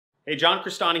Hey, John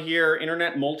Cristani here,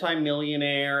 internet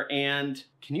multimillionaire, and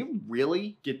can you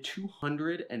really get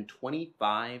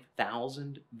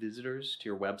 225,000 visitors to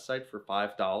your website for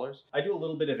 $5? I do a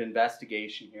little bit of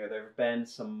investigation here. There have been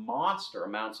some monster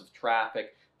amounts of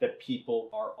traffic that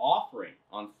people are offering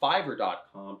on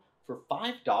Fiverr.com for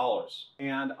 $5.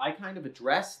 And I kind of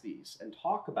address these and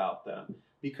talk about them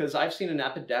because I've seen an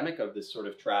epidemic of this sort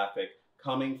of traffic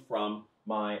coming from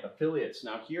my affiliates.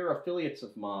 Now, here are affiliates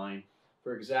of mine.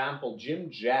 For example,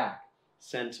 Jim Jack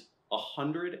sent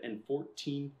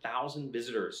 114,000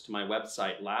 visitors to my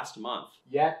website last month,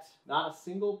 yet not a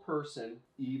single person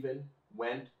even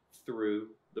went through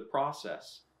the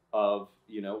process of,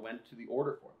 went to the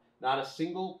order form. Not a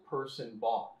single person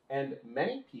bought. And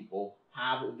many people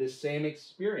have this same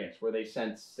experience where they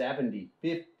sent 70,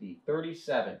 50,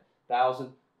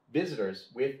 37,000 visitors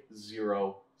with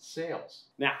zero sales.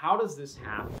 Now, how does this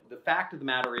happen? The fact of the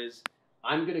matter is,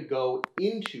 I'm going to go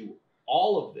into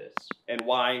all of this and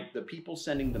why the people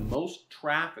sending the most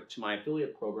traffic to my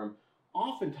affiliate program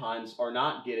oftentimes are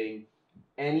not getting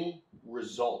any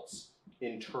results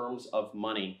in terms of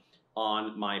money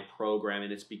on my program.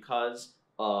 And it's because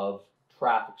of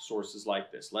traffic sources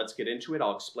like this. Let's get into it.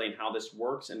 I'll explain how this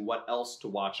works and what else to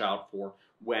watch out for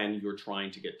when you're trying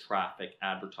to get traffic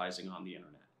advertising on the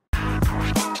internet.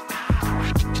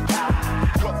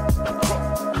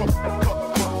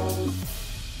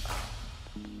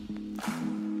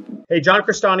 Hey, John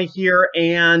Cristani here,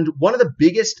 and one of the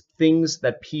biggest things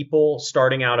that people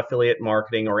starting out affiliate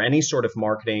marketing or any sort of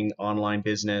marketing online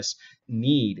business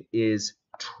need is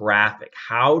traffic.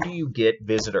 How do you get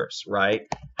visitors, right?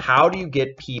 How do you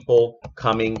get people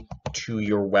coming to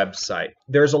your website?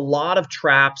 There's a lot of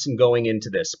traps in going into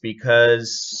this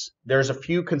because there's a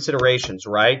few considerations,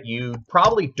 right? You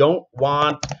probably don't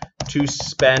want to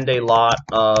spend a lot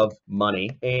of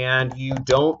money and you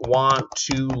don't want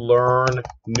to learn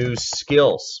new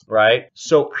skills, right?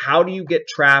 So how do you get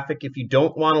traffic if you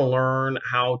don't want to learn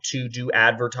how to do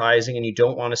advertising and you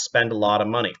don't want to spend a lot of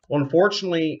money? Well,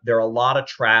 unfortunately, there are a lot of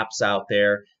traps out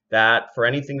there that for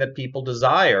anything that people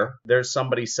desire, there's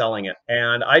somebody selling it.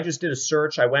 And I just did a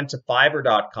search. I went to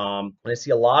Fiverr.com and I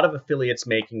see a lot of affiliates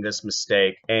making this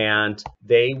mistake, and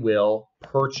they will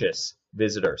purchase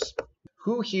visitors.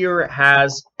 Who here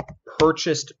has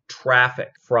purchased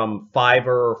traffic from Fiverr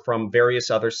or from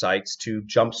various other sites to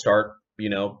jumpstart,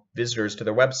 visitors to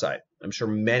their website? I'm sure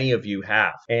many of you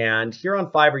have. And here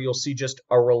on Fiverr, you'll see just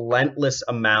a relentless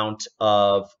amount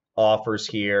of offers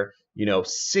here.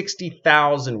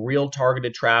 60,000 real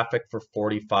targeted traffic for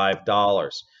 $45.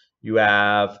 You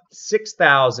have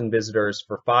 6,000 visitors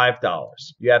for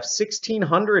 $5. You have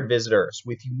 1,600 visitors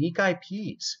with unique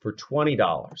IPs for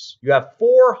 $20. You have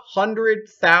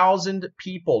 400,000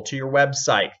 people to your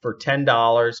website for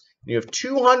 $10. You have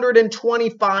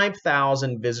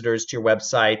 225,000 visitors to your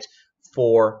website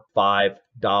for $5.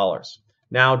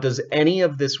 Now, does any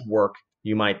of this work,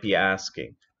 you might be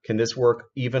asking? Can this work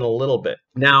even a little bit?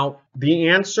 Now, the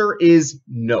answer is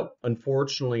no,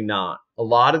 unfortunately not. A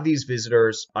lot of these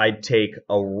visitors, I'd take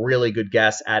a really good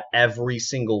guess at every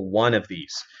single one of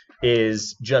these,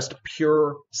 is just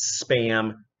pure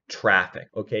spam traffic.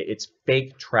 Okay, it's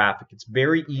fake traffic. It's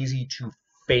very easy to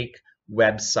fake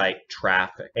website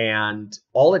traffic. And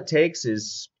all it takes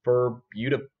is for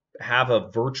you to have a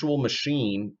virtual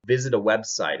machine visit a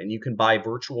website, and you can buy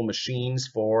virtual machines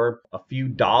for a few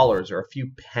dollars or a few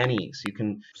pennies. You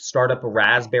can start up a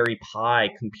Raspberry Pi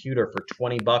computer for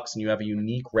 $20 and you have a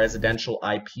unique residential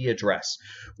IP address,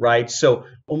 right? So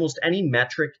almost any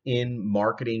metric in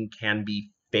marketing can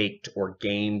be faked or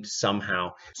gamed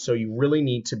somehow. So you really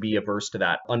need to be averse to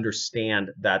that,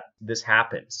 understand that this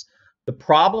happens. The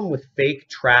problem with fake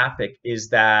traffic is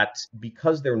that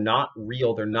because they're not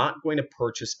real, they're not going to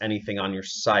purchase anything on your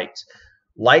site.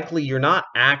 Likely, you're not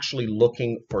actually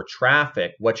looking for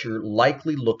traffic. What you're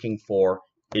likely looking for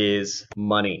is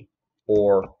money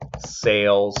or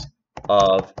sales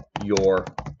of your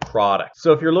product.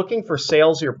 So if you're looking for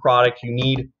sales of your product, you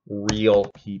need real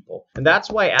people. And that's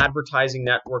why advertising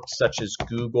networks such as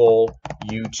Google,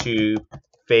 YouTube,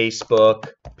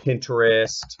 Facebook,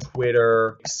 Pinterest,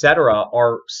 Twitter, etc.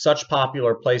 are such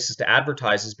popular places to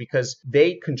advertise, is because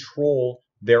they control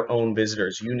their own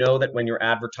visitors. You know that when you're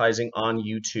advertising on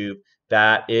YouTube,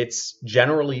 that it's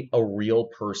generally a real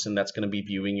person that's going to be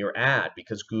viewing your ad,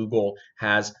 because Google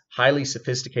has highly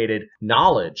sophisticated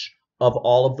knowledge of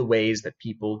all of the ways that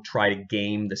people try to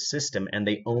game the system, and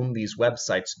they own these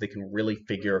websites so they can really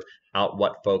figure out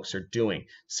what folks are doing.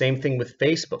 Same thing with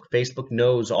Facebook. Facebook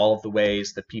knows all of the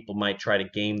ways that people might try to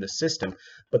game the system,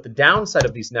 but the downside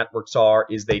of these networks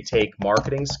is they take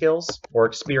marketing skills or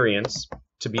experience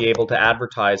to be able to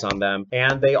advertise on them,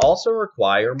 and they also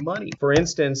require money. For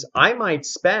instance, I might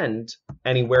spend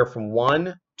anywhere from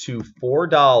 $1 to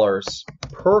 $4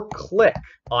 per click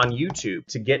on YouTube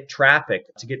to get traffic,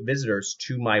 to get visitors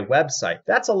to my website.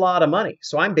 That's a lot of money.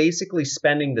 So I'm basically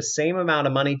spending the same amount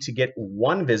of money to get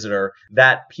one visitor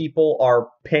that people are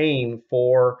paying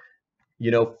for,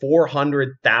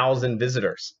 400,000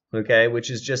 visitors, okay,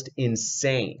 which is just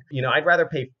insane. I'd rather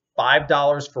pay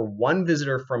 $5 for one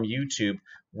visitor from YouTube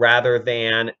rather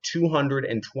than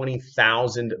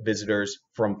 220,000 visitors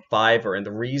from Fiverr. And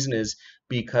the reason is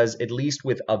because at least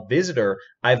with a visitor,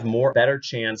 I have better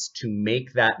chance to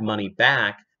make that money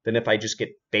back than if I just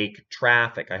get fake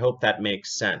traffic. I hope that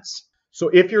makes sense. So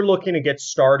if you're looking to get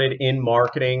started in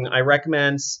marketing, I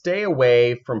recommend stay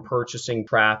away from purchasing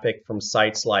traffic from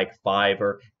sites like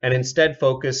Fiverr and instead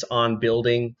focus on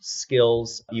building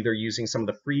skills, either using some of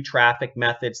the free traffic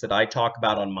methods that I talk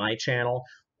about on my channel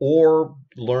or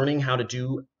learning how to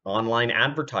do online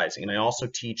advertising. And I also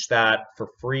teach that for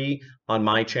free on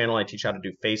my channel. I teach how to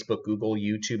do Facebook, Google,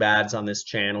 YouTube ads on this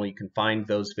channel. You can find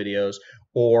those videos,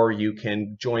 or you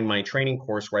can join my training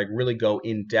course where I really go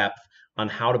in depth on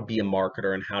how to be a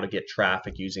marketer and how to get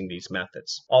traffic using these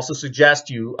methods. Also suggest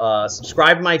you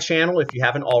subscribe to my channel if you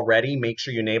haven't already. Make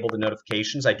sure you enable the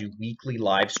notifications. I do weekly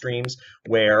live streams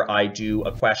where I do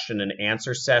a question and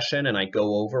answer session, and I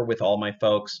go over with all my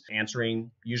folks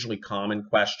answering usually common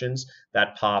questions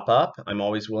that pop up. I'm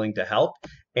always willing to help.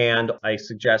 And I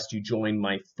suggest you join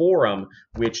my forum,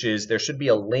 which is, there should be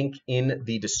a link in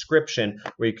the description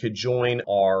where you could join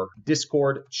our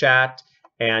Discord chat,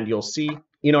 and you'll see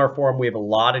in our forum, we have a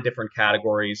lot of different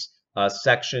categories,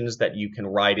 sections that you can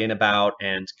write in about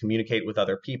and communicate with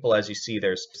other people. As you see,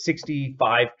 there's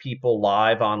 65 people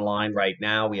live online right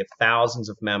now. We have thousands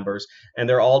of members, and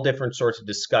they're all different sorts of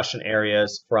discussion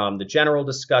areas, from the general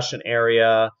discussion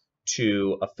area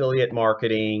to affiliate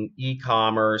marketing,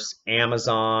 e-commerce,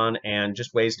 Amazon, and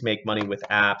just ways to make money with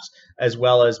apps, as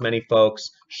well as many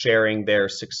folks sharing their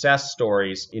success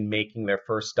stories in making their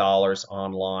first dollars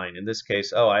online. In this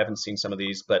case, I haven't seen some of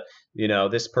these, but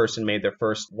this person made their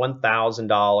first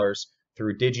 $1,000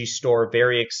 through Digistore.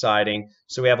 Very exciting.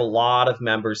 So we have a lot of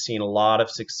members seeing a lot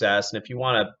of success. And if you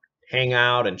want to hang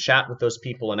out and chat with those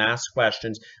people and ask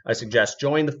questions, I suggest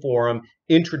join the forum,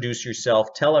 introduce yourself,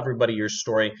 tell everybody your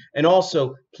story, and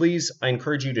also, please, I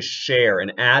encourage you to share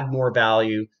and add more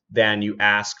value than you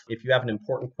ask. If you have an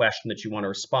important question that you want a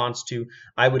response to,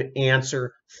 I would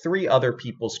answer 3 other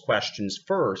people's questions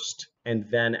first and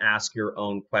then ask your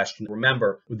own question.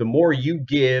 Remember, the more you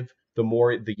give, the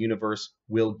more the universe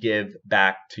will give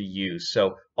back to you.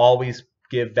 So always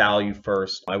give value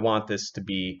first. I want this to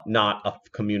be not a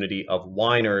community of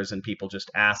whiners and people just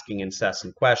asking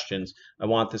incessant questions. I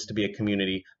want this to be a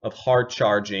community of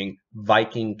hard-charging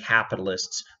Viking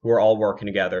capitalists who are all working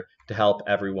together to help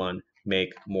everyone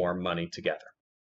make more money together.